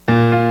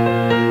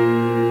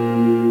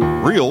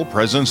Real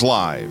Presence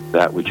Live.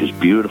 That which is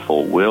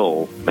beautiful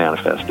will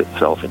manifest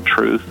itself in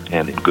truth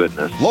and in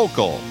goodness.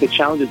 Local. The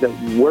challenges that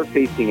we're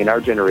facing in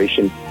our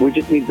generation, we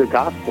just need the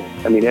gospel.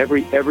 I mean,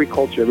 every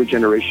culture, every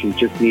generation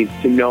just needs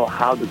to know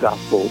how the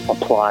gospel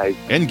applies.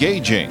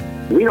 Engaging.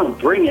 We don't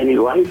bring any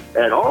life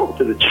at all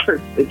to the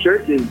church. The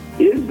church is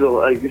the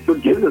life. It's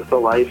what gives us the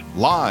life.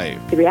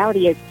 Live. The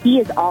reality is He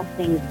is all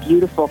things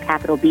beautiful,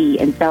 capital B.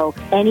 And so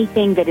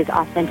anything that is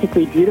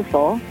authentically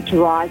beautiful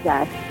draws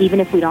us, even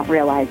if we don't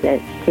realize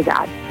it, to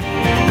God.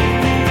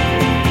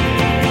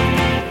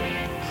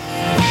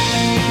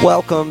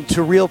 Welcome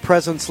to Real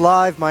Presence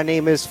Live. My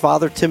name is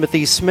Father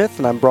Timothy Smith,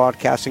 and I'm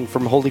broadcasting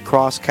from Holy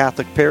Cross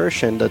Catholic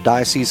Parish in the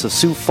Diocese of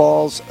Sioux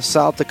Falls,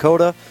 South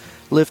Dakota.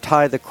 Lift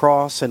high the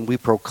cross, and we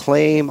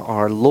proclaim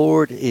our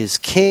Lord is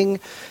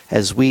King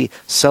as we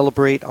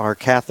celebrate our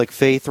Catholic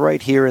faith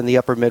right here in the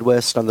Upper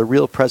Midwest on the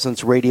Real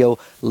Presence Radio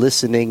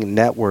Listening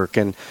Network.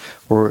 And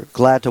we're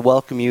glad to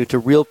welcome you to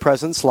Real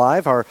Presence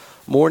Live, our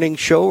morning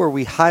show where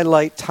we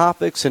highlight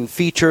topics and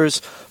features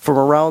from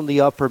around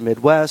the Upper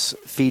Midwest,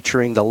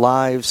 featuring the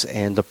lives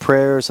and the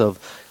prayers of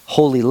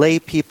holy lay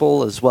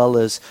people as well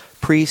as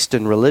priests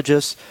and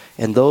religious,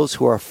 and those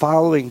who are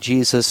following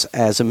Jesus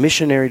as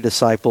missionary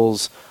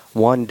disciples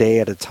one day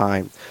at a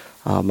time.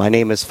 My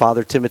name is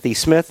Father Timothy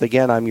Smith.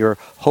 Again, I'm your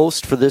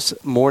host for this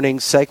morning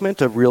segment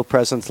of Real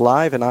Presence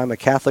Live, and I'm a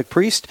Catholic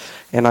priest,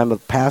 and I'm a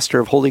pastor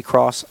of Holy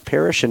Cross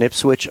Parish in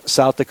Ipswich,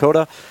 South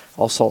Dakota.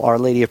 Also, Our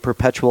Lady of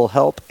Perpetual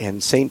Help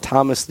and St.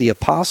 Thomas the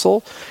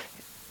Apostle.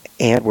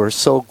 And we're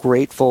so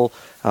grateful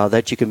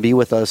that you can be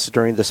with us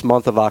during this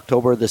month of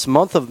October, this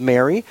month of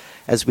Mary,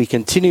 as we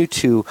continue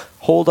to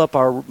hold up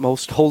our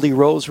most holy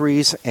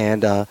rosaries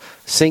and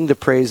sing the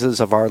praises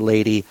of Our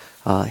Lady.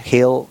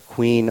 Hail,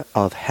 Queen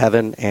of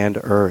Heaven and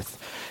Earth.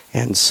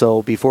 And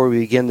so before we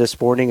begin this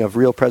morning of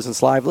Real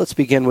Presence Live, let's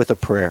begin with a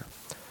prayer.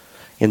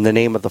 In the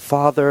name of the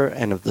Father,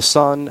 and of the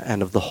Son,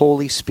 and of the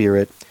Holy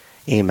Spirit.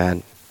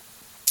 Amen.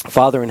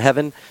 Father in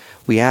heaven,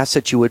 we ask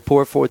that you would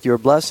pour forth your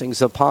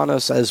blessings upon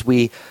us as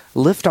we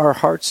lift our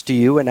hearts to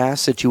you and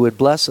ask that you would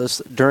bless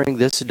us during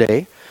this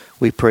day.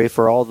 We pray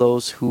for all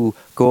those who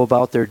go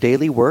about their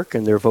daily work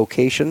and their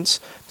vocations,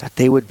 that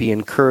they would be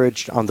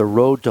encouraged on the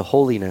road to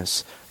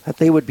holiness, that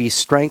they would be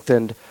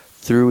strengthened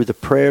through the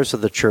prayers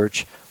of the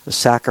Church, the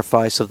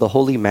sacrifice of the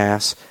Holy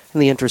Mass,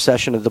 and the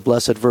intercession of the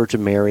Blessed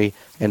Virgin Mary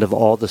and of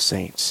all the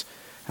saints.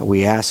 And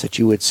we ask that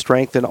you would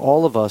strengthen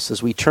all of us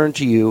as we turn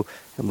to you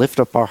and lift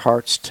up our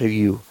hearts to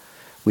you.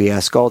 We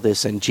ask all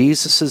this in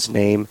Jesus'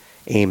 name,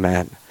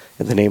 amen.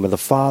 In the name of the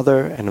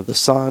Father, and of the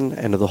Son,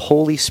 and of the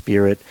Holy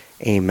Spirit,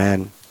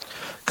 amen.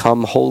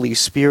 Come, Holy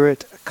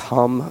Spirit,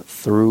 come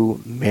through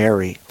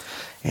Mary.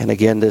 And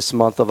again, this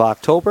month of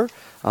October,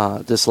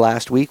 this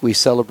last week, we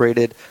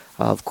celebrated,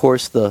 of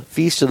course, the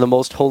Feast of the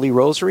Most Holy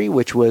Rosary,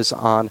 which was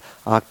on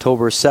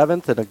October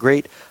 7th, and a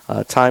great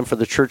time for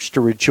the Church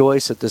to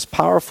rejoice at this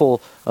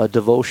powerful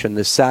devotion,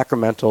 this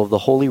sacramental of the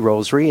Holy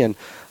Rosary. And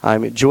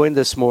I'm joined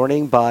this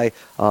morning by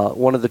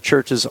one of the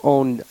Church's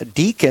own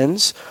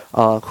deacons,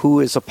 who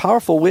is a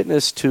powerful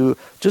witness to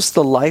just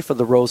the life of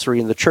the Rosary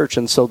in the Church.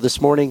 And so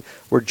this morning,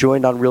 we're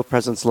joined on Real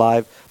Presence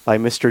Live by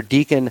Mr.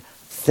 Deacon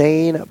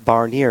Thane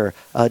Barnier.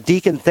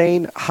 Deacon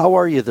Thane, how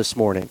are you this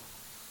morning?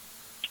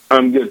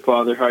 I'm good,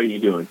 Father. How are you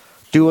doing?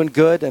 Doing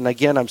good, and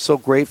again, I'm so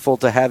grateful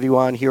to have you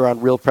on here on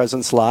Real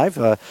Presence Live.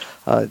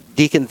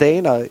 Deacon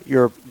Thane,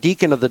 you're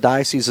deacon of the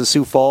Diocese of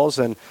Sioux Falls,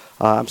 and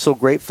I'm so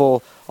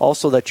grateful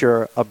also that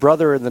you're a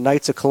brother in the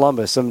Knights of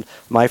Columbus. And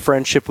my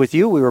friendship with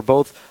you, we were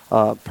both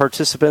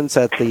participants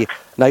at the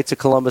Knights of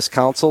Columbus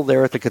Council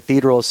there at the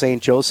Cathedral of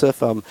St.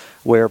 Joseph,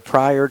 where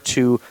prior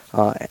to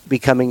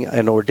becoming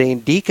an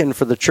ordained deacon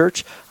for the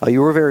Church,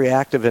 you were very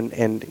active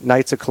in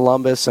Knights of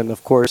Columbus, and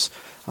of course,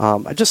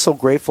 I'm just so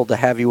grateful to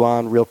have you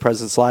on Real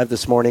Presence Live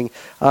this morning.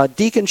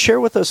 Deacon, share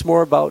with us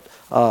more about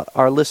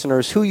our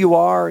listeners, who you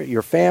are,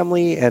 your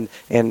family,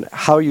 and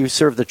how you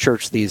serve the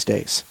Church these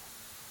days.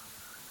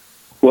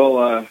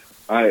 Well,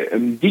 I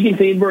am Deacon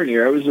Thane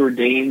Barnier. I was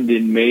ordained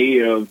in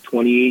May of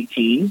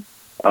 2018.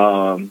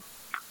 My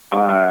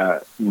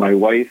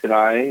wife and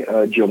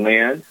I,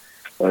 Joanne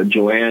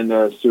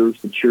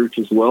serves the Church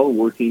as well,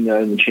 working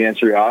in the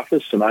Chancery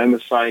office, and I'm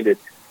assigned at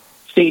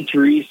St.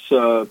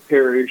 Therese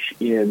Parish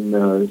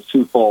in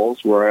Sioux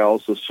Falls, where I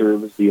also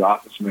serve as the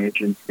Office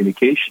Manager and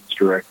Communications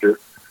Director.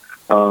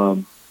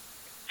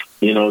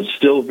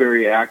 Still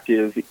very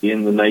active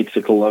in the Knights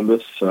of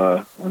Columbus.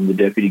 I'm the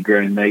Deputy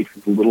Grand Knight for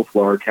the Little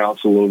Flower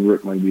Council over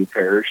at my new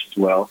parish as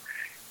well,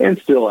 and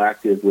still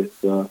active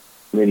with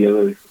many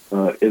other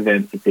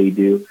events that they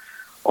do.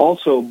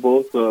 Also,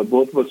 both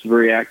of us are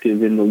very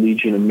active in the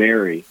Legion of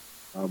Mary.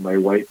 My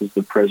wife is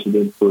the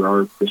president for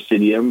our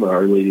Presidium,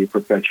 Our Lady of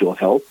Perpetual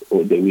Help,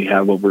 that we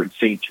have over at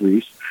St.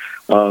 Therese.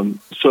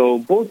 So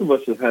both of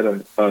us have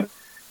had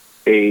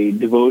a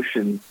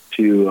devotion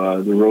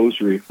to the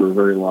Rosary for a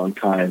very long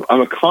time.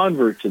 I'm a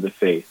convert to the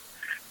faith.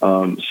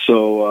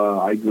 So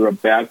I grew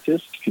up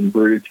Baptist,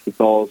 converted to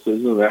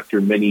Catholicism after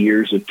many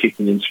years of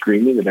kicking and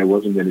screaming that I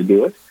wasn't going to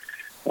do it.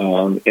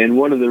 And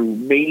one of the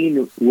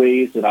main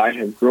ways that I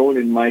have grown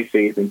in my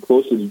faith and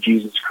closer to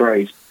Jesus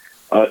Christ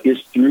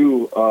is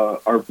through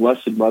our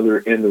Blessed Mother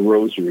and the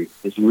Rosary.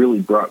 It's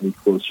really brought me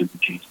closer to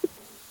Jesus.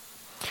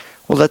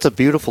 Well, that's a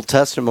beautiful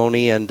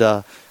testimony,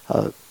 and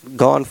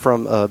gone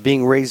from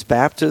being raised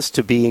Baptist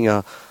to being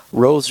a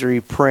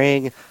rosary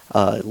praying,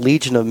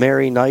 Legion of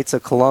Mary, Knights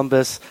of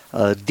Columbus,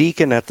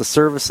 deacon at the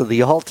service of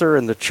the altar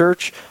in the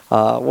church.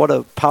 What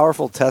a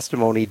powerful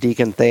testimony,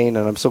 Deacon Thane,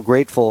 and I'm so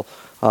grateful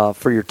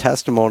for your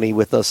testimony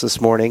with us this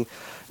morning.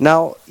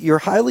 Now, you're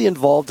highly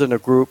involved in a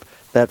group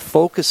that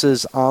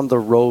focuses on the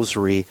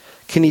rosary.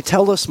 Can you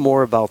tell us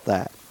more about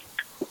that?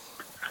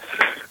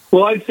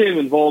 Well, I'd say I'm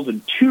involved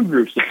in two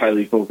groups that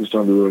highly focused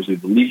on the rosary,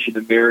 the Legion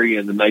of Mary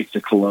and the Knights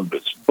of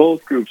Columbus.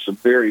 Both groups are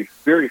very,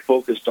 very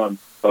focused on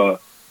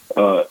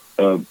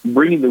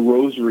bringing the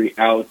rosary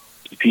out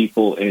to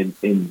people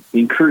and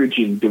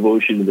encouraging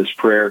devotion to this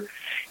prayer.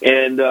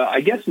 And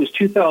I guess it was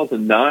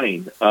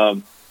 2009.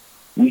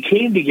 We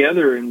came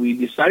together and we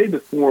decided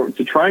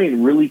to try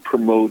and really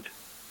promote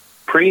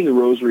praying the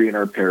rosary in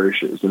our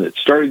parishes. And it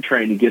started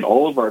trying to get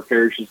all of our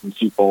parishes in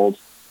Sioux Falls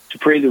to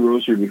pray the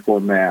rosary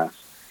before Mass.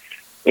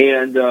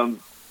 And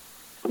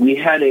we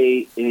had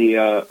the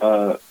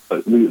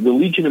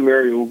Legion of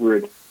Mary over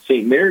at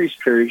St. Mary's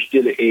Parish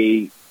did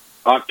a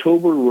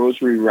October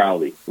Rosary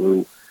Rally,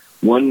 where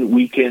one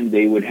weekend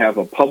they would have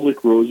a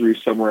public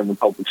rosary somewhere in the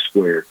public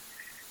square.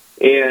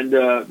 And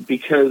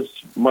because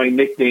my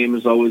nickname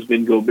has always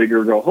been "Go Big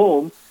or Go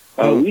Home,"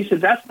 we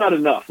said that's not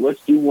enough.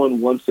 Let's do one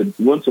once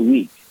a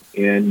week.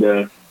 And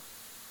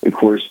of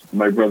course,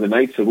 my brother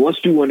Knight said, "Well,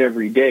 let's do one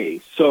every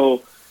day."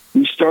 So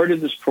we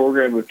started this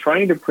program of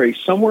trying to pray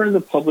somewhere in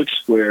the public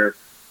square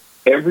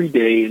every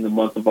day in the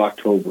month of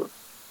October.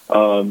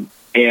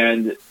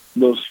 And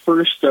those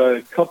first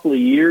couple of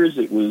years,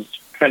 it was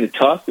kind of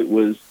tough. It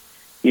was,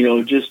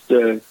 just,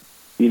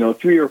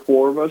 3 or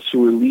 4 of us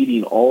who were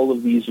leading all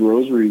of these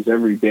rosaries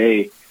every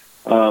day.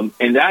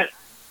 And that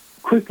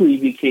quickly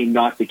became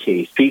not the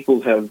case.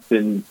 People have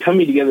been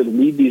coming together to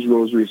lead these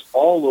rosaries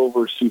all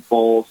over Sioux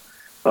Falls,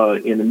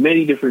 in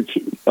many different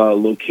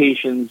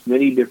locations,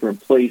 many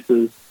different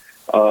places,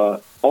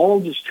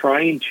 all just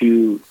trying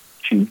to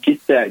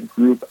get that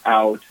group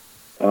out,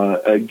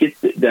 get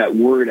that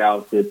word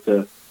out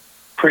that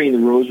praying the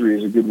rosary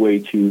is a good way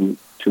to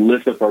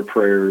lift up our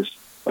prayers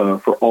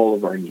for all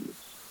of our needs.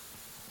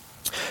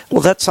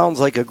 Well, that sounds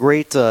like a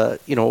great, a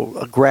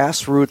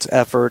grassroots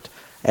effort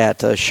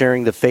at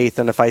sharing the faith.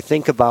 And if I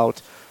think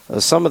about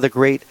some of the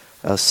great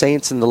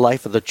saints in the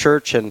life of the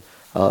church and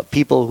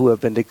people who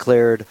have been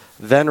declared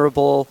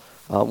venerable,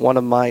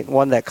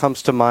 one that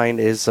comes to mind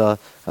is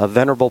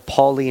Venerable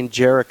Pauline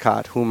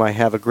Jaricot, whom I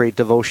have a great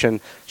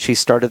devotion. She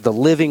started the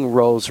Living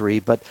Rosary,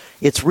 but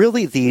it's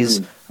really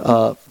these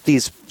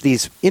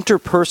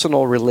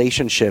interpersonal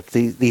relationships,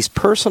 these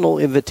personal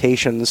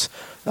invitations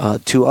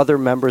to other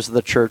members of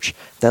the church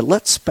that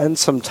let's spend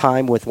some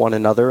time with one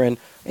another and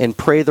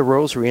pray the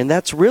rosary. And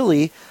that's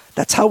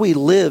how we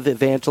live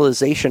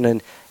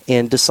evangelization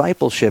and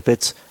discipleship.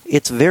 It's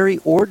very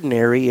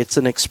ordinary. It's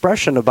an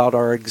expression about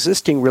our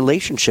existing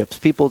relationships.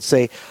 People would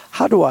say,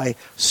 how do I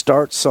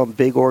start some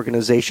big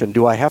organization?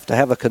 Do I have to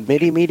have a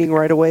committee meeting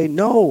right away?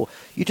 No.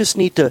 You just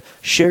need to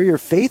share your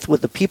faith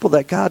with the people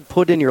that God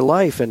put in your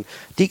life. And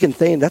Deacon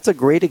Thane, that's a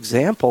great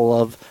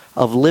example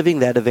of living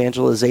that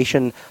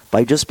evangelization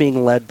by just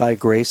being led by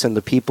grace and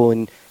the people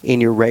in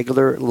your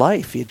regular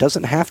life. It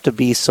doesn't have to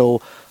be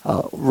so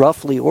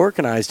roughly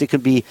organized. It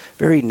can be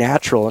very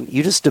natural. And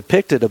you just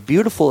depicted a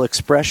beautiful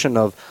expression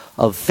of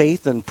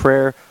faith and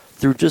prayer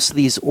through just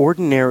these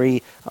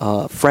ordinary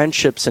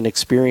friendships and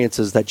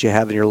experiences that you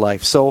have in your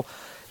life. So,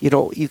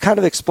 you kind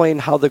of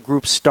explained how the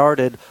group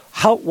started.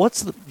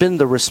 What's been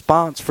the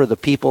response for the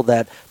people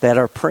that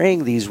are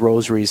praying these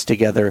rosaries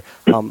together?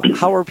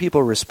 How are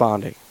people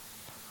responding?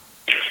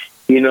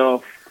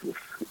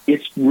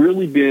 It's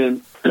really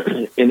been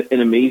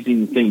an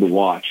amazing thing to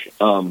watch.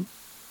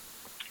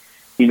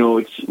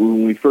 It's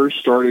when we first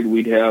started,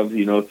 we'd have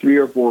 3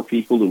 or 4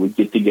 people that would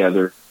get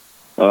together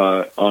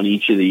on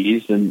each of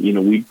these, and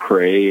we'd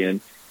pray,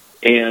 and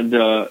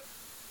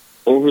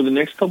over the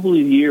next couple of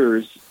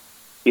years,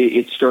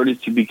 it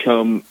started to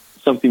become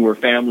something where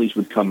families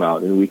would come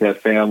out, and we'd have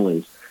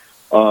families.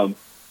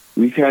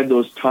 We've had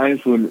those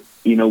times when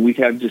we'd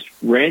have just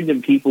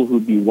random people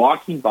who'd be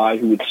walking by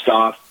who would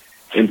stop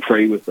and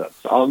pray with us.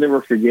 I'll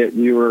never forget,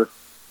 we were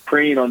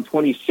praying on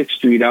 26th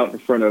Street out in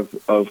front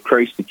of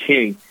Christ the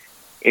King,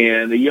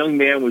 and a young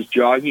man was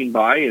jogging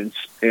by,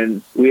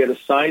 and we had a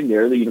sign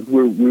there that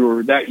we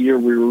were that year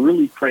we were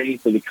really praying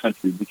for the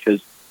country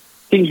because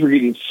things were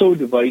getting so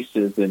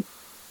divisive, and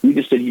we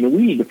just said, we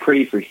need to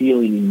pray for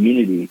healing and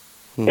unity.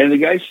 And the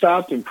guy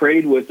stopped and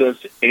prayed with us,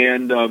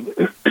 and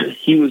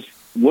he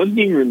wasn't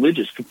being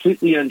religious,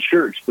 completely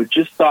unchurched, but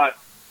just thought,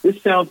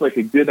 this sounds like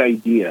a good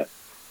idea.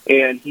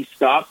 And he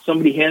stopped.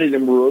 Somebody handed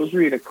him a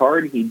rosary and a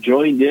card. He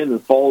joined in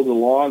and followed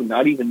along,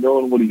 not even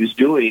knowing what he was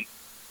doing.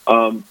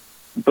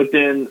 But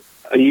then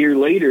a year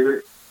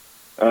later,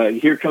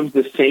 here comes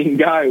the same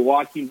guy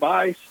walking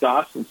by,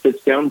 stops and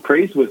sits down and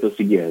prays with us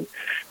again.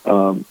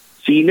 So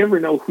you never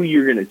know who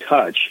you're going to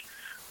touch.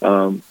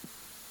 And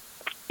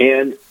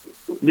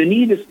the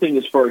neatest thing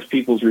as far as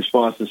people's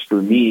responses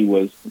for me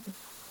was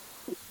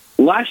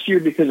last year,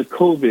 because of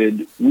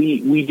COVID,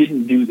 we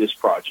didn't do this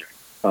project.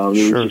 There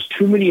was just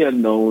too many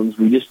unknowns.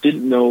 We just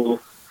didn't know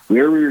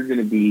where we were going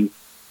to be.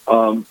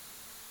 And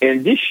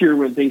this year,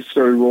 when things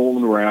started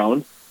rolling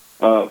around,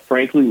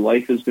 frankly,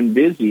 life has been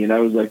busy. And I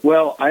was like,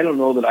 well, I don't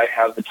know that I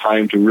have the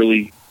time to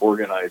really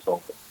organize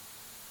all this.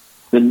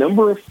 The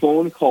number of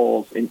phone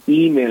calls and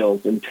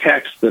emails and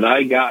texts that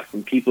I got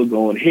from people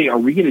going, hey, are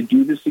we going to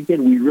do this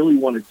again? We really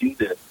want to do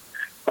this,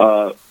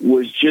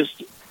 was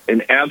just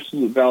an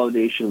absolute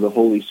validation of the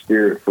Holy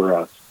Spirit for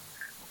us.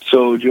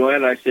 So Joanne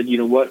and I said, you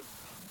know what?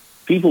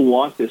 People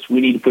want this.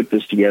 We need to put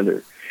this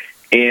together.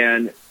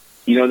 And,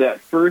 you know, that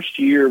first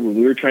year when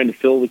we were trying to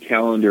fill the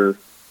calendar,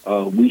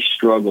 we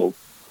struggled.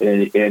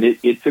 And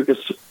it took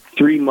us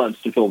 3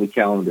 months to fill the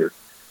calendar.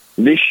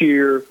 This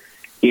year,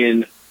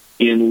 in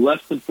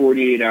less than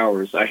 48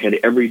 hours, I had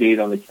every date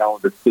on the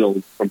calendar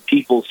filled from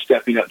people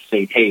stepping up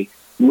saying, hey,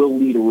 we'll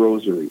lead a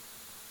rosary.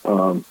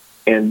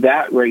 And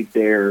that right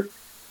there,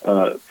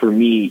 for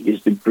me,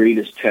 is the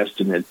greatest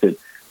testament that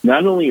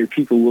not only are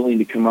people willing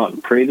to come out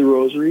and pray the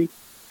rosary,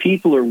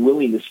 people are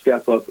willing to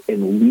step up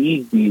and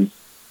lead these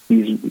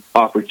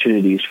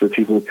opportunities for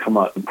people to come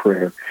out in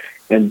prayer.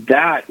 And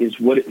that is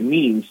what it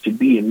means to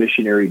be a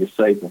missionary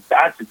disciple.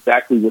 That's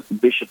exactly what the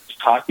bishop is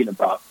talking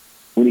about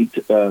when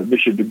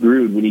Bishop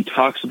DeGrood, when he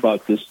talks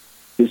about this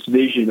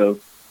vision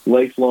of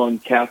lifelong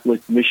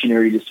Catholic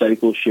missionary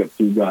discipleship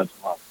through God's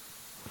love.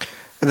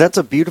 And that's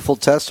a beautiful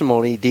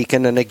testimony,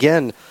 Deacon. And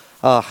again,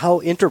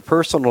 how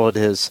interpersonal it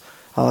is.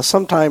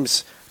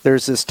 Sometimes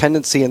there's this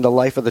tendency in the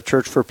life of the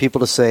church for people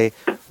to say,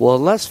 well,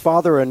 unless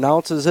Father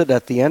announces it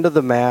at the end of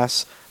the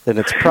Mass, then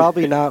it's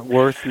probably not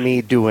worth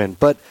me doing.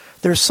 But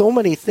there's so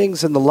many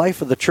things in the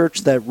life of the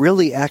church that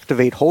really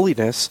activate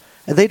holiness,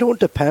 and they don't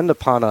depend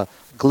upon a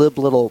glib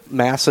little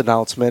Mass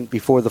announcement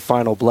before the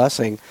final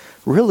blessing.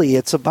 Really,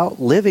 it's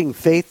about living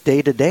faith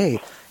day to day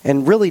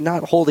and really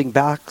not holding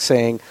back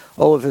saying,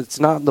 oh, if it's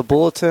not in the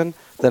bulletin,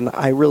 then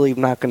I really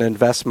am not going to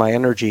invest my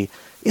energy.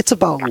 It's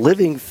about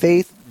living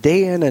faith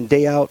day in and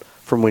day out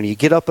from when you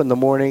get up in the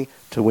morning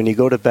to when you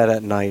go to bed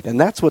at night. And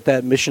that's what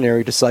that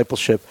missionary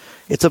discipleship,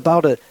 it's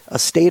about a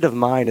state of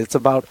mind. It's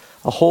about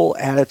a whole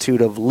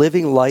attitude of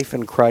living life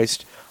in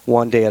Christ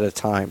one day at a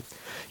time.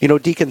 You know,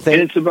 Deacon,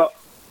 and it's about...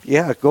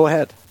 Yeah, go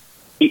ahead.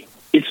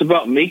 It's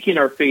about making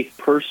our faith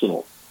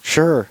personal.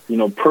 Sure. You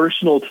know,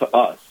 personal to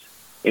us.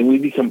 And we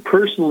become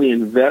personally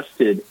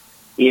invested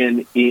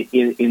in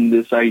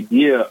this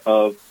idea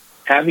of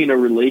having a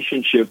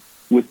relationship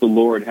with the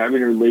Lord,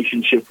 having a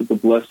relationship with the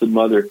Blessed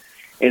Mother,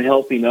 and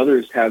helping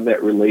others have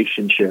that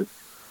relationship.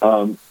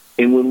 And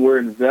when we're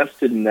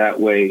invested in that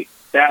way,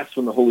 that's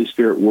when the Holy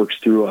Spirit works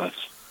through us.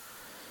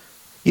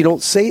 You know,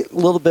 say a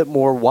little bit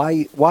more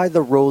why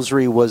the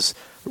rosary was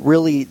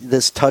really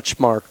this touch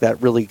mark that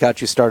really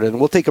got you started. And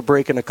we'll take a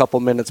break in a couple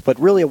minutes, but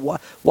really,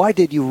 why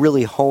did you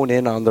really hone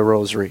in on the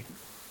rosary?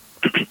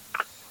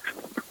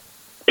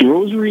 The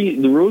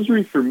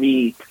rosary for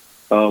me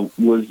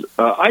was,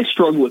 I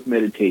struggle with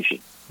meditation.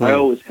 I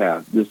always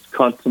have, this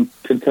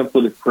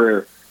contemplative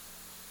prayer.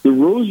 The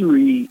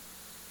rosary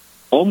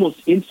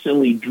almost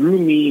instantly drew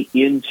me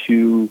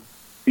into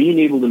being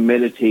able to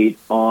meditate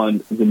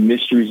on the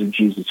mysteries of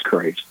Jesus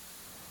Christ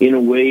in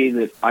a way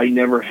that I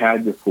never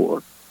had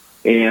before.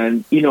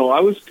 And, you know,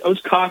 I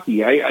was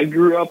cocky. I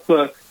grew up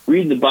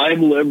reading the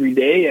Bible every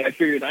day. I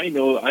figured I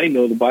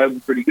know the Bible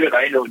pretty good.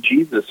 I know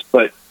Jesus.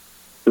 But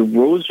the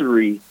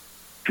rosary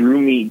drew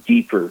me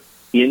deeper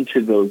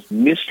into those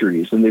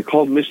mysteries. And they're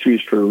called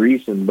mysteries for a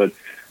reason. But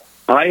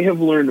I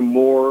have learned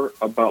more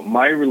about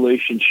my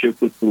relationship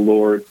with the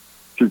Lord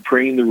through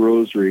praying the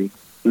rosary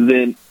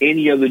than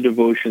any other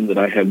devotion that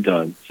I have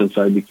done since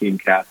I became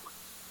Catholic.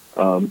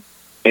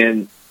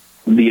 And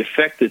the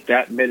effect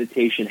that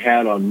meditation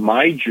had on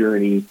my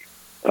journey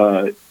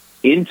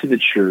into the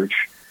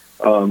church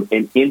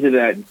and into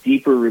that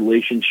deeper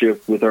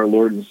relationship with our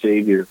Lord and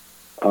Savior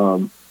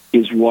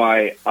is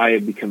why I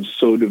have become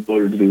so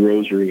devoted to the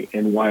rosary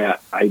and why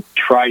I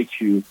try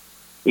to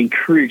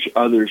encourage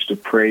others to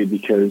pray,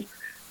 because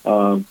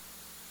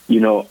you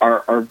know,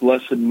 our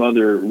Blessed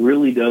Mother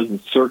really does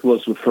encircle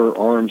us with her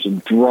arms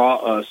and draw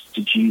us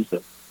to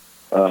Jesus.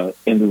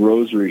 And the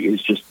rosary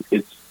is just,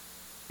 it's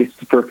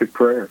the perfect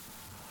prayer.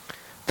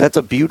 That's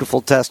a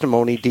beautiful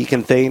testimony,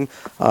 Deacon Thane.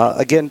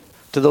 Again,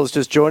 to those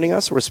just joining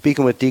us, we're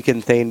speaking with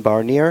Deacon Thane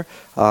Barnier,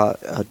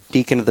 a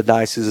deacon of the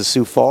Diocese of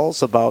Sioux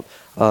Falls, about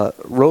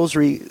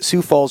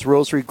Sioux Falls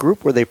Rosary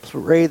Group, where they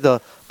pray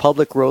the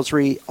public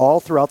rosary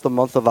all throughout the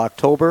month of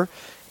October,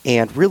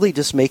 and really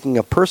just making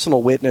a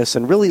personal witness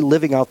and really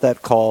living out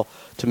that call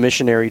to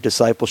missionary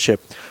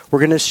discipleship. We're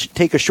going to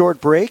take a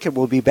short break, and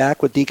we'll be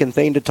back with Deacon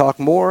Thane to talk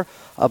more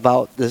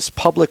about this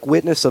public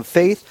witness of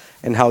faith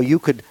and how you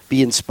could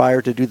be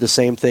inspired to do the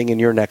same thing in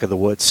your neck of the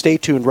woods. Stay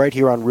tuned right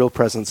here on Real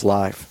Presence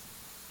Live.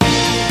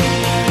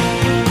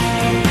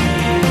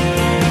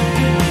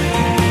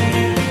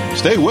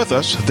 Stay with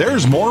us.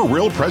 There's more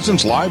Real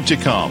Presence Live to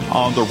come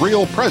on the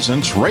Real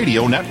Presence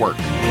Radio Network.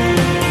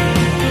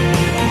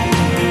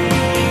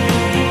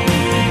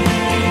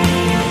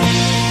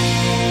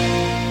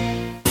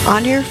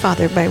 Honor your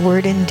father by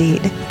word and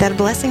deed, that a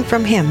blessing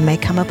from him may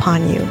come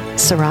upon you.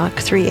 Sirach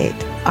 3:8.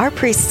 Our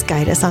priests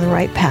guide us on the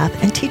right path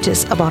and teach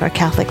us about our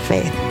Catholic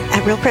faith.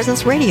 At Real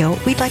Presence Radio,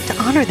 we'd like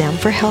to honor them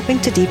for helping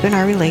to deepen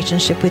our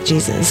relationship with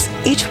Jesus.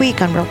 Each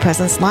week on Real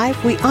Presence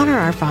Live, we honor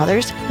our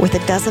fathers with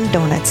a dozen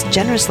donuts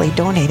generously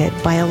donated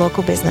by a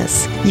local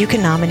business. You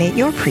can nominate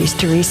your priest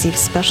to receive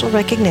special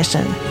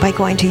recognition by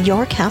going to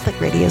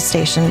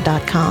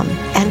yourcatholicradiostation.com.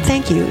 And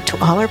thank you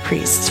to all our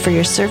priests for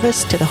your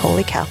service to the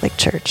Holy Catholic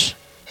Church.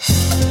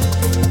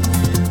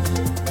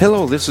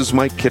 Hello, this is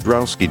Mike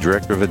Kidrowski,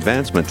 Director of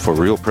Advancement for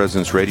Real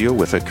Presence Radio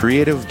with a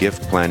creative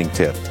gift planning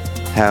tip.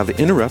 Have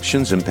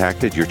interruptions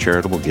impacted your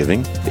charitable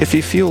giving? If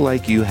you feel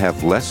like you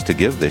have less to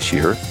give this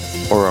year,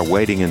 or are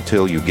waiting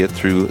until you get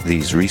through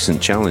these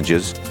recent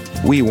challenges,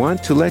 we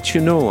want to let you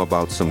know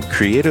about some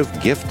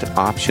creative gift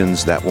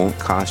options that won't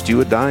cost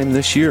you a dime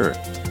this year.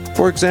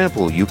 For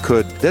example, you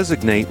could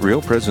designate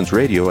Real Presence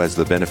Radio as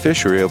the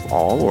beneficiary of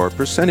all or a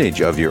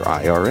percentage of your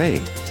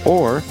IRA,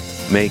 or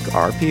make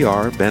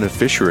RPR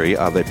beneficiary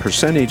of a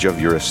percentage of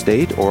your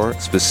estate or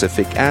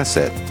specific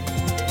asset.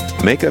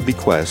 Make a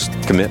bequest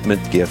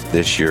commitment gift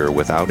this year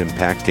without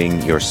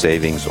impacting your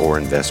savings or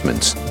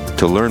investments.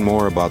 To learn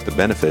more about the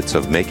benefits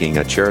of making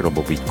a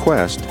charitable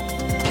bequest,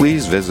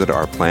 please visit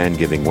our plan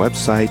giving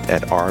website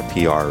at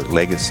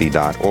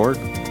rprlegacy.org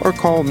or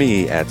call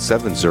me at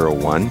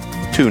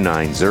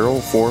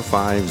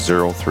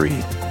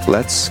 701-290-4503.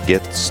 Let's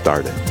get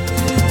started.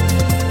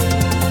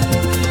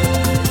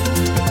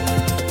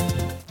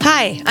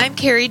 Hi, I'm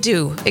Carrie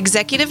Dew,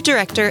 Executive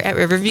Director at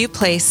Riverview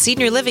Place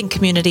Senior Living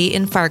Community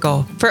in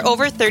Fargo. For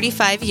over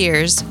 35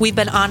 years, we've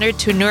been honored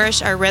to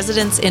nourish our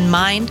residents in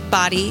mind,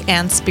 body,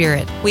 and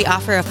spirit. We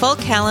offer a full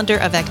calendar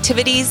of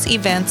activities,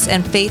 events,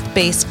 and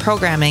faith-based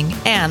programming,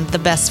 and the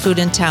best food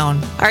in town.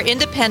 Our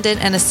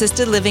independent and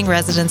assisted living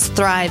residents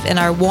thrive in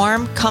our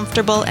warm,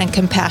 comfortable, and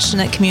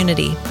compassionate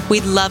community.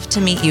 We'd love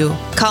to meet you.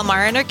 Call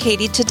Marin or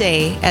Katie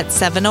today at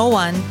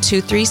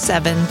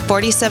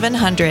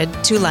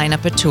 701-237-4700 to line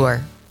up a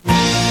tour.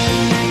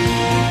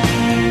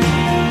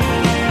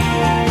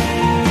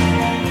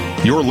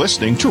 You're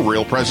listening to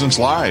Real Presence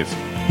Live.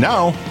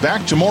 Now,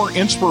 back to more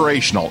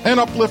inspirational and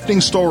uplifting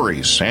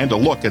stories and a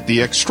look at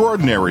the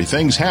extraordinary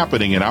things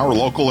happening in our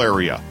local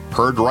area.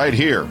 Heard right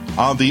here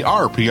on the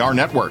RPR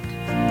Network.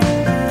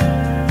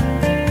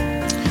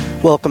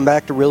 Welcome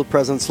back to Real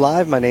Presence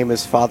Live. My name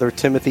is Father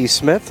Timothy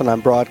Smith, and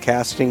I'm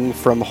broadcasting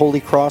from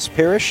Holy Cross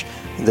Parish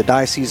in the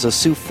Diocese of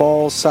Sioux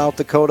Falls, South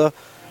Dakota,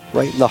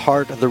 right in the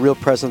heart of the Real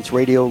Presence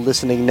Radio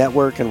Listening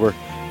Network, and we're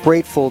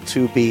grateful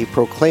to be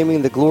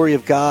proclaiming the glory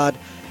of God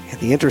and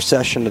the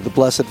intercession of the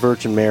Blessed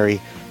Virgin Mary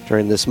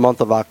during this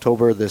month of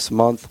October, this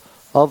month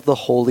of the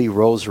Holy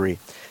Rosary.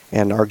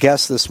 And our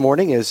guest this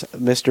morning is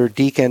Mr.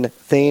 Deacon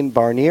Thane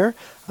Barnier.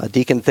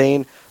 Deacon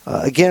Thane,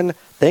 again,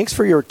 thanks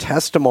for your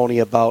testimony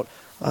about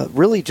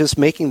really just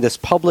making this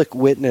public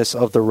witness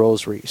of the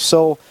Rosary.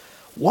 So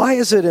why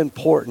is it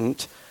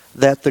important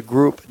that the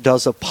group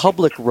does a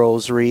public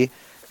Rosary?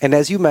 And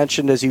as you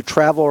mentioned, as you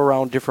travel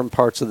around different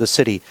parts of the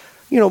city,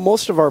 you know,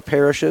 most of our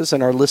parishes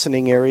in our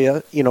listening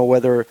area, you know,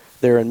 whether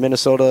they're in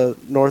Minnesota,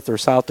 North or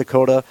South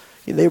Dakota,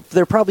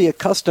 they're probably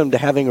accustomed to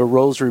having a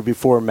rosary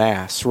before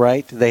Mass,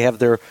 right? They have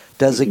their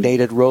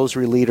designated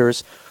rosary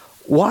leaders.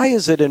 Why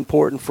is it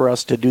important for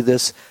us to do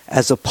this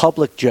as a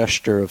public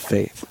gesture of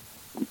faith?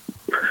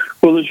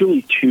 Well, there's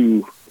really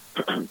two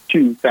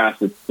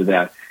facets to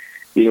that.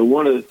 You know,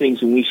 one of the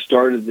things when we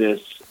started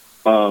this,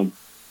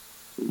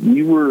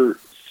 we were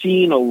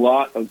seeing a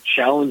lot of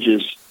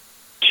challenges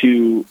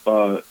to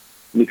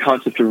the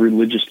concept of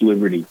religious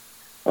liberty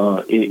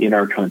in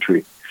our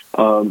country.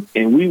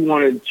 And we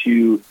wanted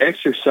to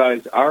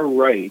exercise our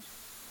right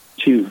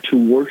to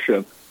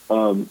worship,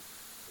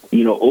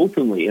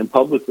 openly and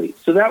publicly.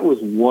 So that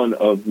was one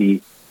of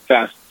the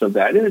facets of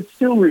that. And it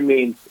still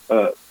remains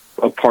a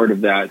part of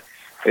that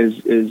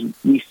as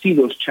we see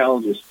those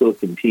challenges still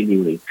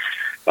continuing.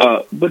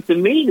 But the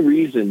main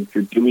reason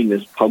for doing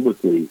this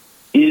publicly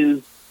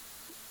is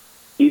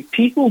if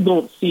people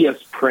don't see us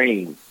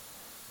praying,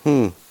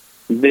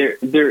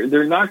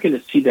 they're not going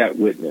to see that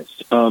witness.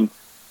 I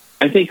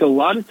think a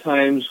lot of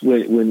times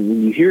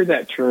when you hear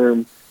that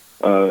term,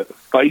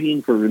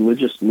 fighting for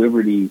religious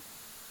liberty,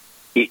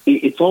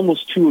 it's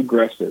almost too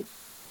aggressive.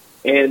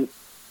 And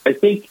I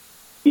think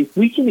if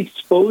we can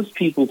expose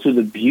people to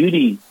the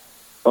beauty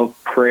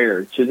of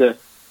prayer, to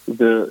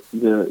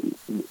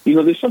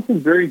there's something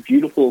very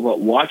beautiful about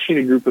watching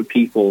a group of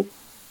people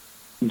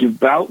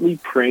devoutly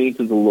praying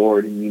to the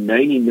Lord and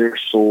uniting their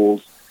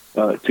souls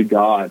to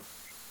God.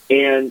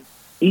 And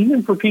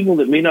even for people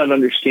that may not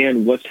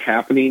understand what's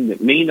happening,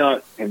 that may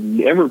not have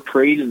never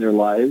prayed in their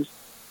lives,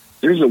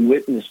 there's a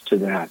witness to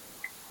that.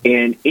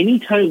 And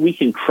anytime we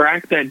can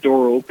crack that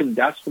door open,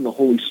 that's when the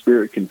Holy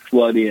Spirit can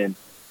flood in.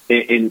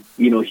 And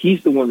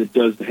He's the one that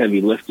does the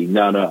heavy lifting,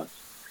 not us.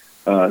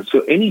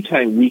 So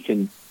anytime we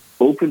can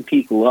open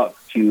people up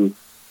to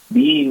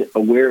being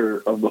aware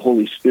of the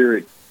Holy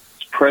Spirit's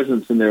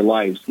presence in their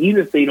lives,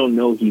 even if they don't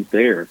know He's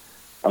there,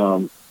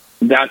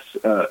 that's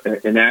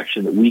an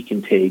action that we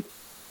can take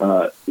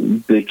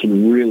that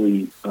can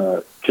really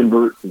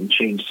convert and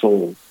change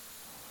souls.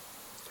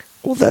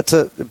 Well, that's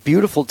a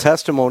beautiful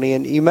testimony.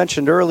 And you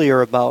mentioned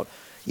earlier about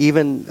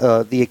even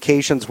the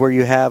occasions where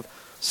you have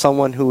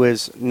someone who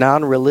is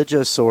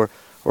non-religious or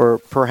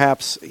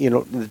perhaps,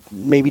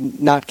 maybe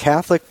not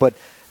Catholic, but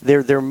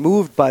they're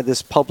moved by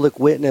this public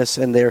witness,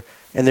 and they're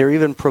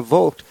even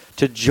provoked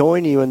to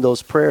join you in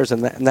those prayers,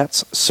 and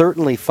that's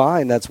certainly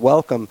fine. That's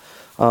welcome.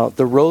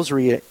 The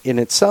rosary in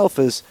itself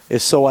is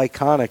so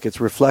iconic.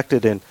 It's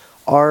reflected in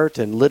art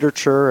and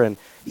literature, and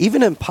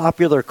even in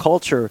popular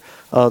culture.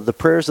 The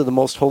prayers of the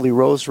Most Holy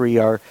Rosary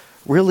are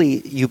really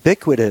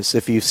ubiquitous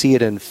if you see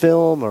it in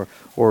film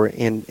or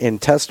in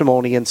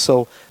testimony. And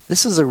so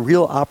this is a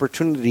real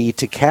opportunity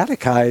to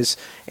catechize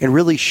and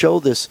really show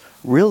this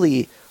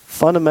really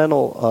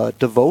fundamental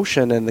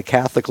devotion in the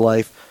Catholic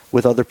life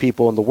with other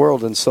people in the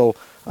world. And so,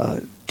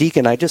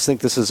 Deacon, I just think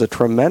this is a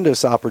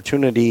tremendous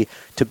opportunity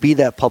to be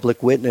that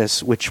public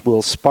witness, which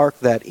will spark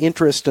that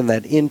interest and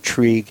that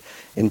intrigue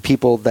in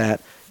people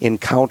that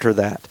encounter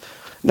that.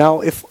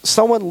 Now, if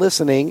someone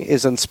listening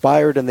is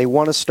inspired and they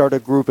want to start a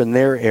group in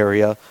their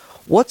area,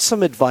 what's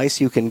some advice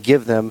you can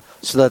give them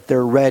so that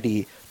they're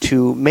ready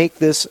to make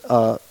this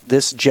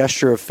this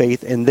gesture of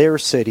faith in their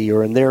city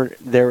or in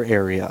their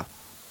area?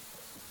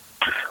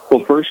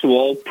 Well, first of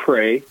all,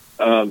 pray.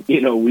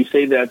 We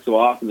say that so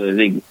often that I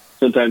think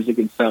sometimes it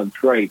can sound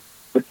trite,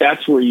 but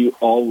that's where you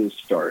always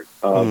start.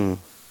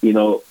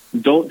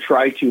 Don't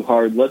try too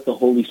hard. Let the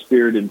Holy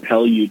Spirit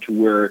impel you to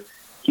where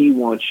He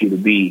wants you to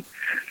be.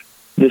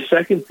 The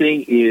second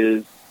thing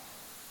is,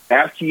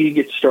 after you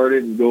get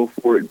started and go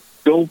for it,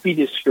 don't be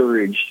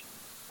discouraged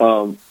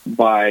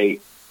by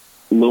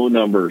low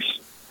numbers.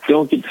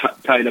 Don't get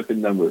tied up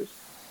in numbers.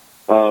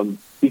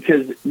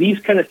 Because these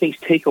kind of things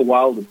take a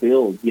while to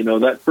build.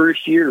 That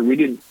first year,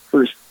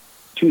 first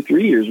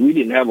 2-3 years, we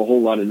didn't have a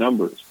whole lot of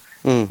numbers.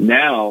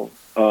 Now,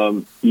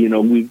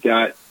 we've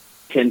got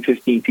 10,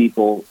 15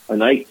 people a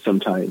night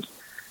sometimes.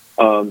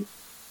 But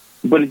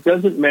it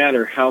doesn't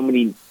matter how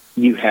many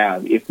you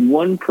have. If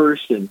one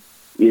person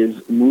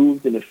is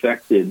moved and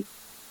affected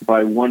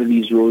by one of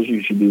these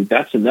rosaries you do,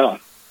 that's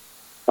enough.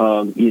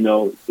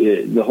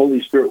 The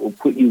Holy Spirit will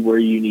put you where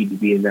you need to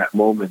be in that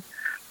moment.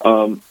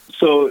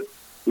 So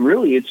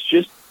really, it's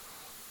just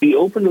be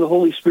open to the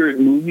Holy Spirit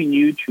moving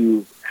you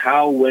to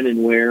how, when,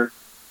 and where,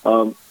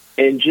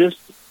 and just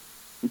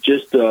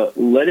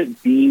let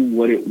it be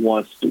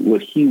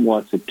what He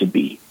wants it to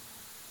be,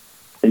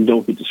 and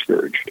don't be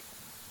discouraged.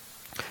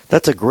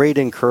 That's a great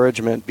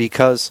encouragement,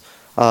 because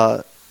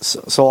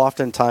so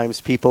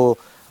oftentimes people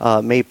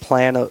may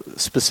plan a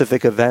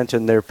specific event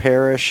in their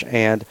parish,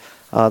 and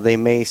they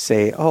may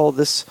say, "Oh,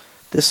 this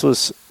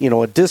was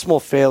a dismal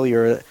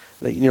failure.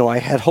 I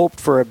had hoped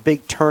for a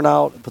big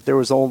turnout, but there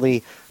was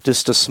only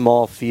just a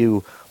small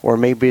few, or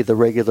maybe the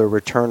regular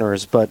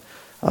returners." But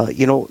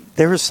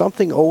there is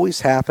something always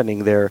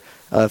happening there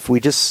if we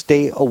just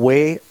stay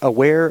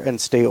aware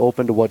and stay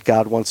open to what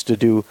God wants to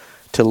do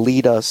to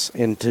lead us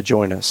and to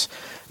join us.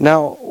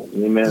 Now,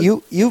 Amen.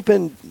 You've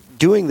been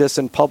doing this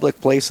in public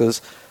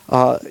places,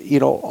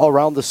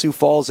 around the Sioux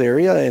Falls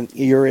area, and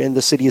you're in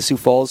the city of Sioux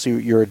Falls.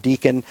 You're a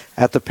deacon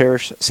at the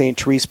parish, St.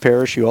 Therese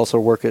Parish. You also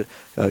work at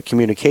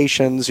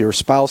communications. Your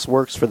spouse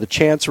works for the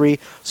Chancery.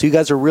 So you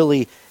guys are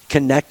really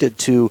connected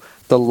to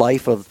the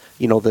life of,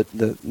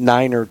 the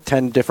 9 or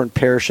 10 different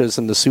parishes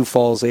in the Sioux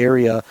Falls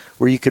area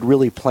where you could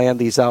really plan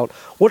these out.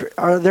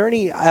 Are there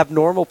any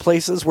abnormal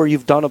places where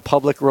you've done a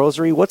public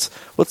rosary? What's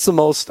the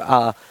most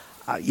out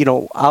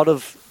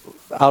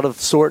of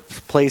sort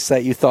place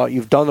that you thought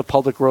you've done a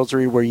public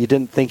rosary where you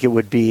didn't think it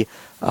would be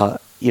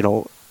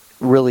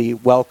really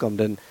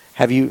welcomed? And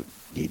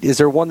is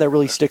there one that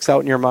really sticks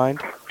out in your mind?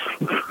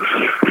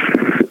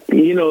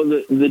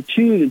 The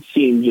two that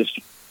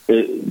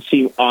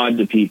seem odd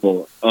to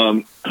people.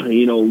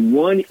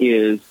 One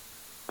is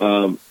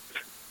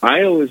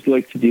I always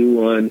like to do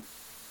one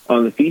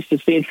on the Feast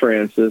of St.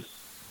 Francis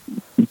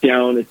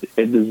down at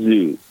the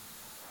zoo.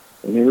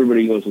 And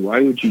everybody goes, "Why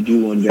would you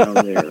do one down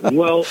there?"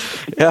 Well,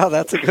 yeah,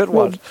 that's a good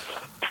one.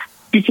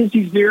 Because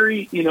he's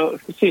very,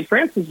 St.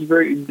 Francis is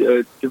very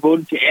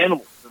devoted to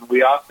animals, and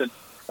we often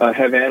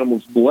have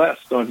animals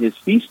blessed on his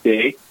feast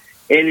day,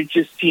 and it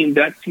just seemed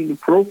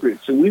appropriate.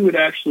 So we would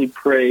actually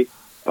pray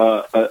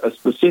a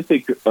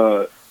specific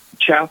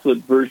chaplet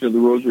version of the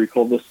Rosary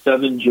called the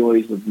Seven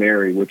Joys of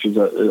Mary, which is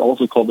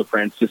also called the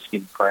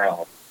Franciscan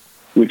Crown,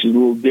 which is a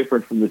little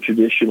different from the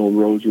traditional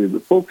Rosary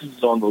that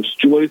focuses on those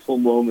joyful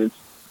moments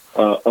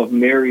of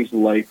Mary's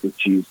life with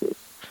Jesus.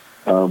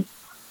 And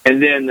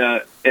then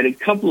at a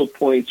couple of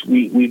points,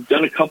 we've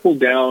done a couple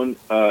down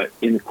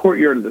in the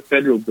courtyard of the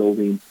Federal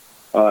Building,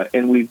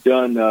 and we've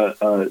done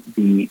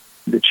the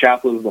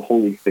Chaplet of the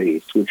Holy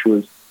Face, which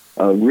was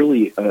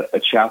really a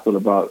chaplet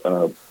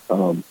about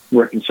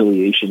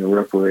reconciliation and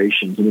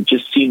reparations. And it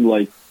just seemed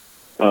like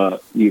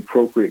the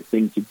appropriate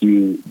thing to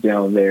do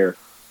down there.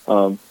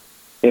 And,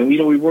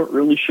 we weren't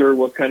really sure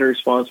what kind of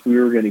response we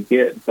were going to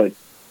get, but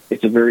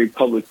it's a very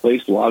public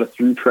place, a lot of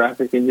through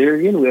traffic in there.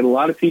 Again, we had a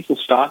lot of people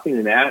stopping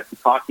and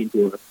talking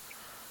to us.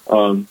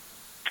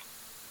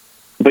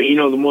 But,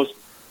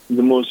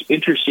 the most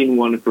interesting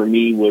one for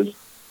me was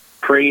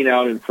praying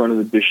out in front of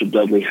the Bishop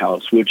Dudley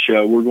House, which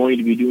we're going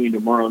to be doing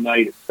tomorrow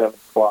night at 7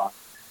 o'clock.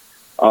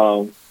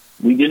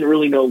 We didn't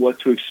really know what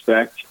to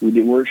expect.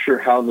 We weren't sure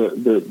how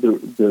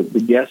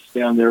the guests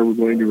down there were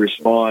going to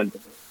respond.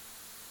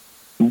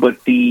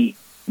 But the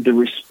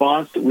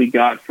response that we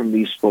got from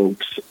these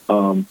folks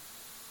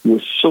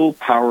was so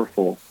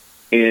powerful.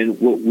 And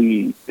what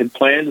we had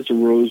planned as a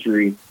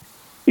rosary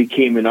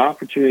became an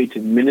opportunity to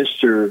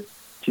minister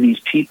to these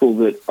people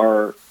that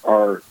are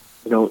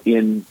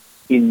in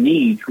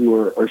need, who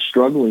are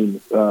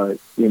struggling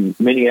in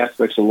many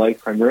aspects of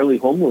life, primarily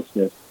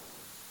homelessness,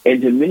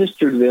 and to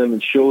minister to them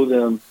and show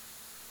them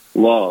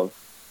love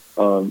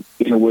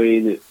in a way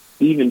that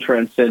even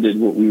transcended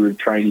what we were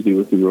trying to do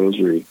with the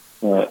rosary.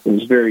 It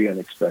was very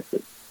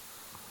unexpected.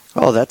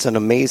 Oh, that's an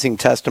amazing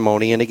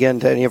testimony. And again,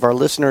 to any of our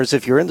listeners,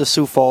 if you're in the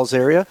Sioux Falls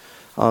area,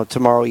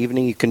 tomorrow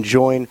evening you can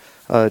join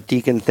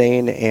Deacon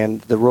Thane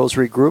and the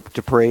Rosary Group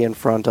to pray in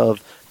front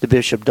of the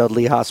Bishop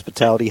Dudley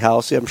Hospitality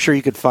House. I'm sure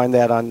you could find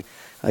that on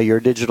your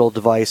digital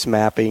device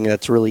mapping.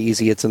 That's really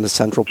easy. It's in the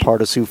central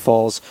part of Sioux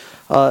Falls.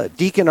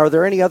 Deacon, are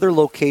there any other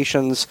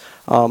locations?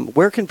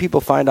 Where can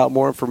people find out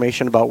more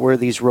information about where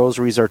these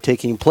rosaries are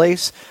taking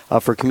place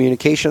for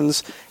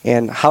communications,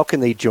 and how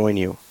can they join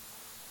you?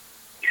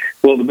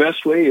 Well, the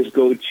best way is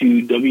go to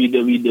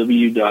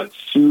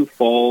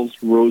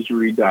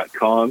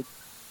www.SiouxFallsRosary.com.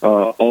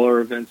 All our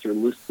events are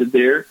listed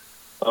there.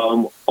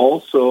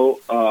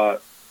 Also,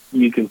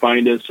 you can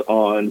find us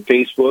on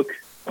Facebook,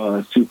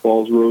 Sioux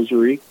Falls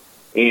Rosary,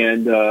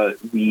 and on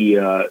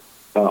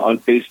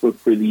Facebook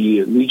for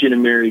the Legion of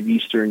Mary of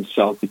Eastern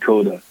South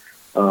Dakota.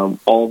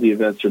 All the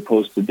events are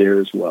posted there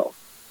as well.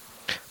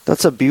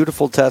 That's a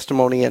beautiful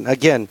testimony. And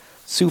again,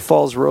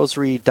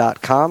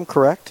 SiouxFallsRosary.com,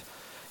 correct?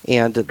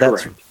 And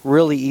that's correct.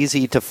 Really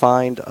easy to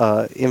find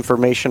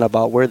information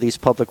about where these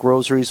public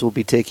rosaries will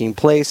be taking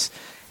place.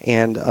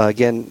 And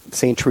again,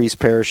 St. Therese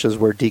Parish is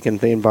where Deacon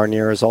Thane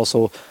Barnier is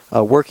also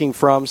working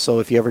from. So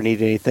if you ever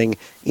need anything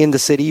in the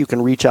city, you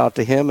can reach out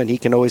to him, and he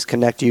can always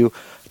connect you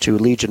to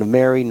Legion of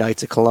Mary,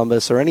 Knights of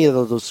Columbus, or any of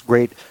those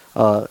great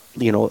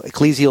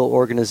ecclesial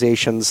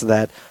organizations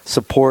that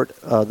support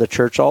the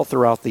church all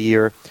throughout the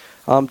year.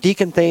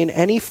 Deacon Thane,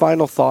 any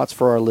final thoughts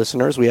for our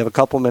listeners? We have a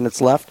couple minutes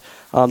left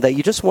that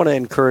you just want to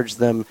encourage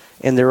them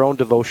in their own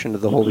devotion to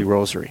the Holy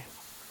Rosary.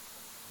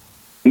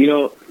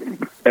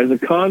 As a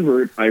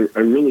convert, I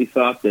really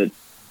thought that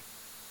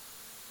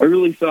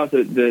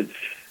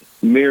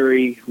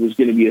Mary was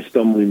going to be a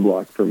stumbling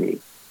block for me.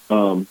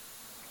 But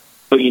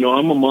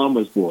I'm a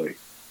mama's boy,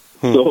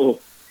 so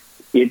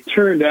it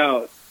turned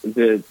out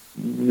that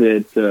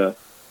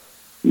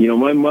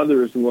my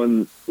mother is the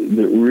one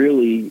that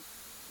really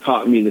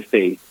taught me the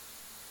faith,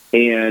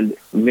 and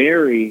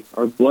Mary,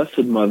 our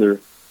Blessed Mother,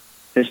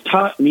 has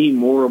taught me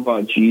more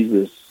about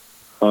Jesus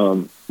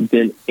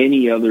than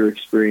any other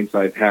experience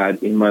I've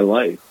had in my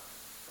life.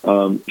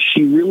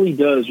 She really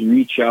does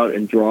reach out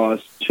and draw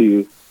us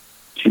to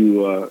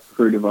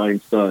her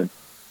divine Son.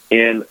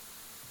 And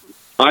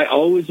I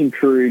always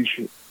encourage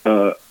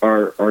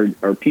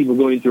our people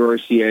going through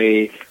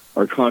RCIA,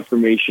 our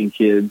confirmation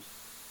kids,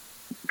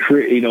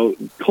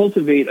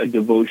 cultivate a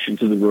devotion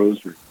to the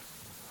Rosary.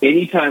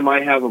 Anytime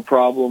I have a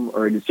problem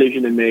or a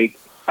decision to make,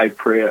 I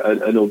pray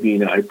a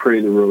novena. I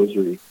pray the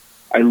Rosary.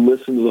 I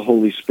listen to the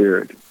Holy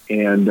Spirit.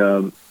 And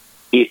the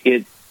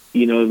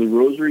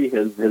Rosary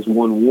has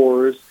won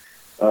wars.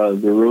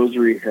 The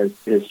Rosary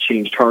has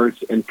changed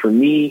hearts. And for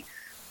me,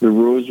 the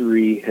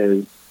Rosary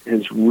has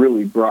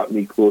really brought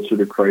me closer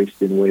to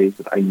Christ in ways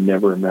that I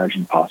never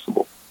imagined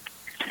possible.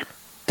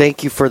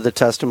 Thank you for the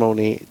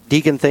testimony.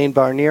 Deacon Thane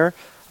Barnier,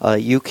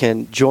 you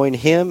can join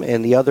him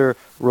and the other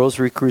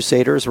Rosary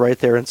Crusaders right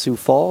there in Sioux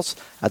Falls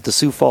at the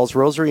Sioux Falls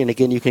Rosary. And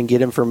again, you can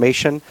get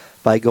information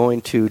by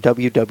going to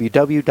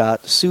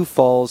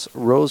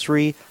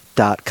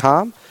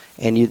www.SiouxFallsRosary.com.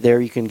 And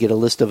there you can get a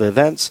list of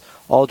events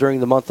all during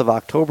the month of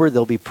October.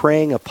 They'll be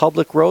praying a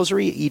public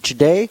rosary each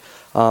day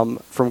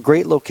from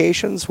great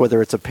locations,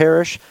 whether it's a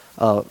parish,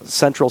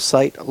 central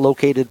site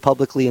located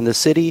publicly in the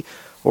city,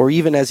 or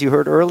even, as you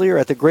heard earlier,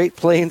 at the Great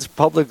Plains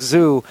Public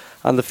Zoo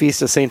on the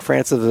Feast of St.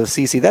 Francis of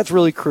Assisi. That's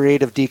really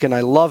creative, Deacon.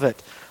 I love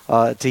it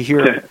to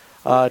hear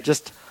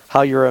just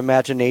how your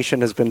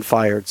imagination has been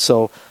fired.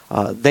 So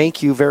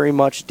thank you very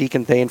much,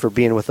 Deacon Thane, for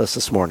being with us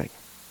this morning.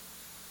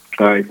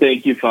 All right.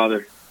 Thank you,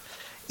 Father.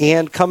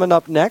 And coming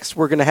up next,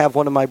 we're going to have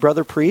one of my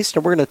brother priests,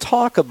 and we're going to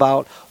talk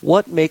about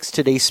what makes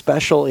today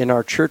special in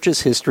our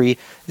church's history,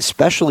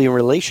 especially in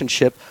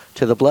relationship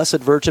to the Blessed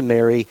Virgin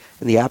Mary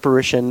and the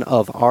apparition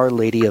of Our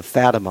Lady of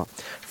Fatima.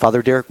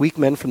 Father Derek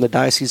Weekman from the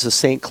Diocese of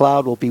St.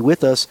 Cloud will be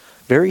with us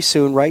very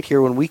soon, right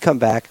here when we come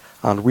back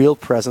on Real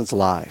Presence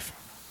Live.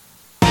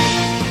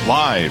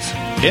 Live,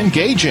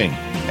 engaging,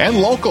 and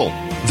local.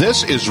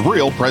 This is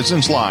Real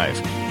Presence Live,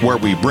 where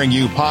we bring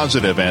you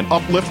positive and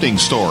uplifting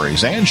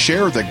stories and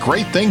share the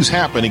great things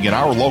happening in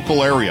our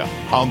local area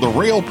on the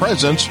Real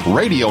Presence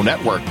Radio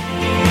Network.